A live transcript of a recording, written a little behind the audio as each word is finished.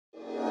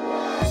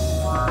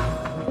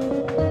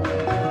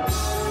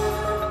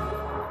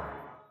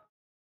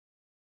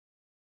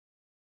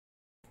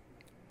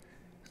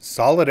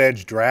Solid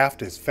Edge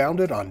Draft is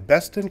founded on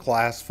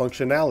best-in-class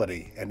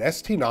functionality, and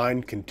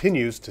ST9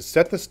 continues to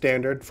set the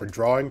standard for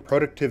drawing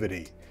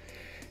productivity.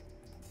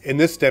 In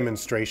this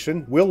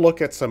demonstration, we'll look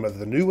at some of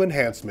the new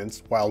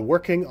enhancements while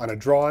working on a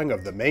drawing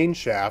of the main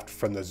shaft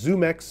from the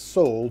ZoomX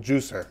Soul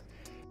juicer.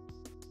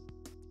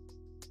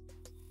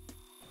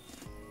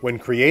 When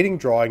creating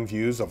drawing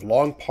views of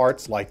long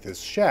parts like this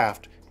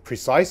shaft,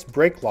 precise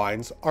break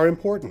lines are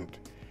important.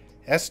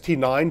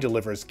 ST9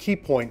 delivers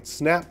keypoint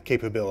snap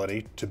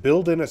capability to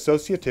build in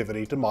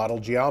associativity to model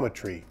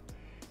geometry.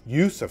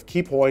 Use of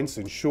keypoints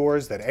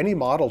ensures that any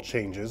model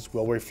changes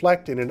will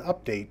reflect in an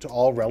update to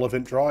all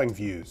relevant drawing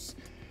views.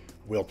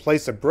 We'll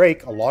place a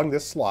break along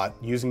this slot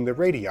using the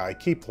radii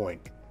keypoint.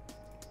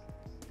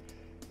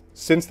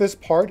 Since this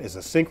part is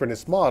a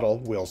synchronous model,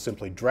 we'll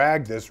simply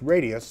drag this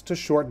radius to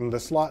shorten the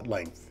slot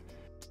length.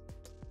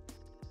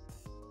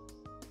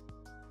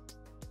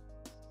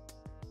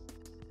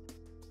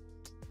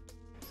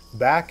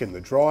 Back in the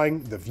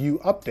drawing, the view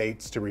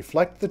updates to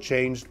reflect the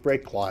changed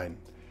break line.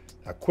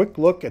 A quick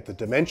look at the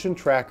dimension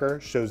tracker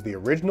shows the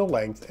original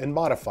length and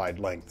modified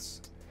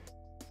lengths.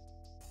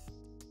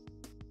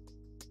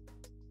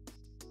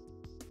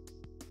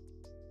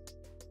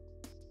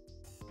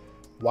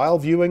 While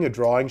viewing a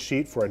drawing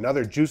sheet for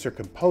another juicer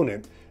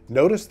component,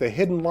 notice the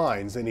hidden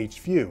lines in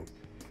each view.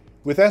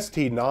 With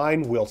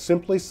ST9, we'll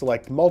simply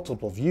select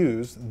multiple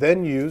views,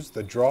 then use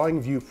the Drawing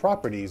View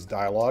Properties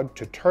dialog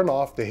to turn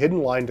off the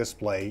hidden line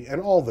display in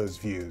all those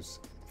views.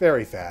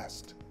 Very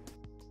fast.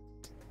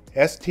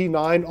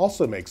 ST9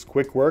 also makes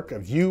quick work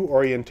of view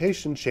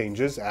orientation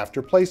changes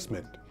after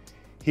placement.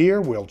 Here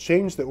we'll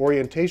change the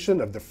orientation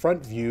of the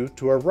front view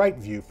to a right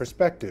view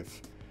perspective.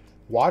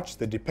 Watch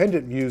the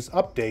dependent views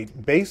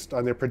update based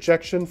on their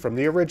projection from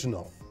the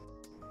original.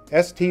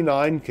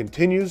 ST9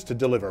 continues to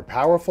deliver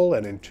powerful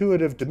and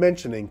intuitive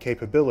dimensioning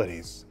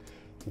capabilities.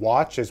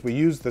 Watch as we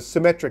use the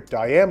symmetric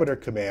diameter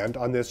command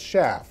on this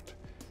shaft.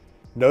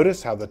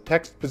 Notice how the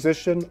text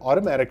position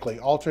automatically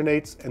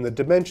alternates and the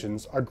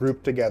dimensions are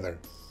grouped together.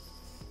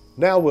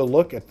 Now we'll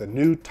look at the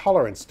new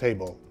tolerance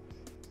table.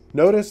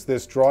 Notice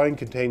this drawing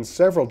contains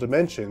several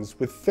dimensions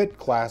with fit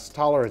class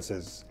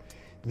tolerances.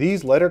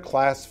 These letter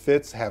class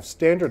fits have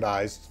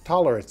standardized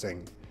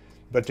tolerancing,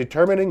 but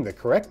determining the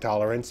correct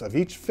tolerance of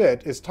each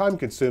fit is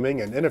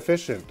time-consuming and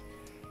inefficient.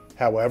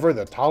 However,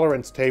 the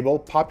tolerance table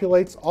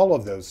populates all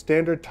of those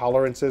standard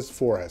tolerances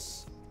for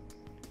us.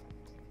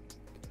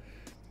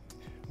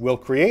 We'll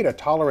create a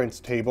tolerance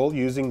table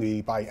using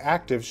the By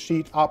Active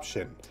Sheet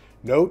option.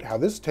 Note how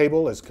this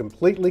table is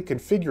completely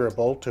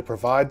configurable to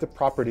provide the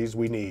properties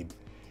we need.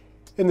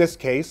 In this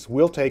case,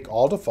 we'll take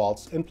all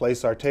defaults and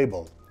place our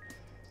table.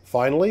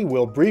 Finally,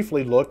 we'll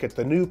briefly look at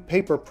the new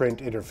paper print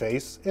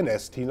interface in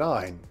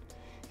ST9.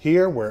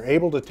 Here, we're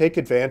able to take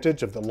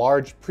advantage of the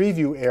large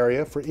preview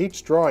area for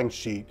each drawing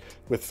sheet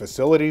with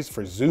facilities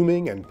for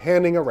zooming and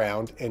panning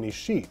around any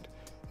sheet,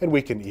 and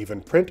we can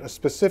even print a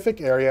specific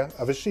area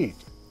of a sheet.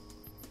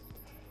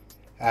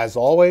 As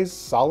always,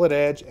 Solid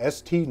Edge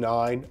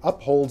ST9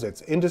 upholds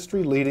its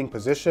industry-leading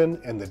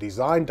position in the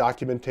design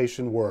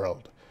documentation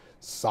world.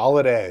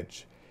 Solid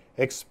Edge.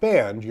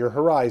 Expand your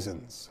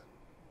horizons.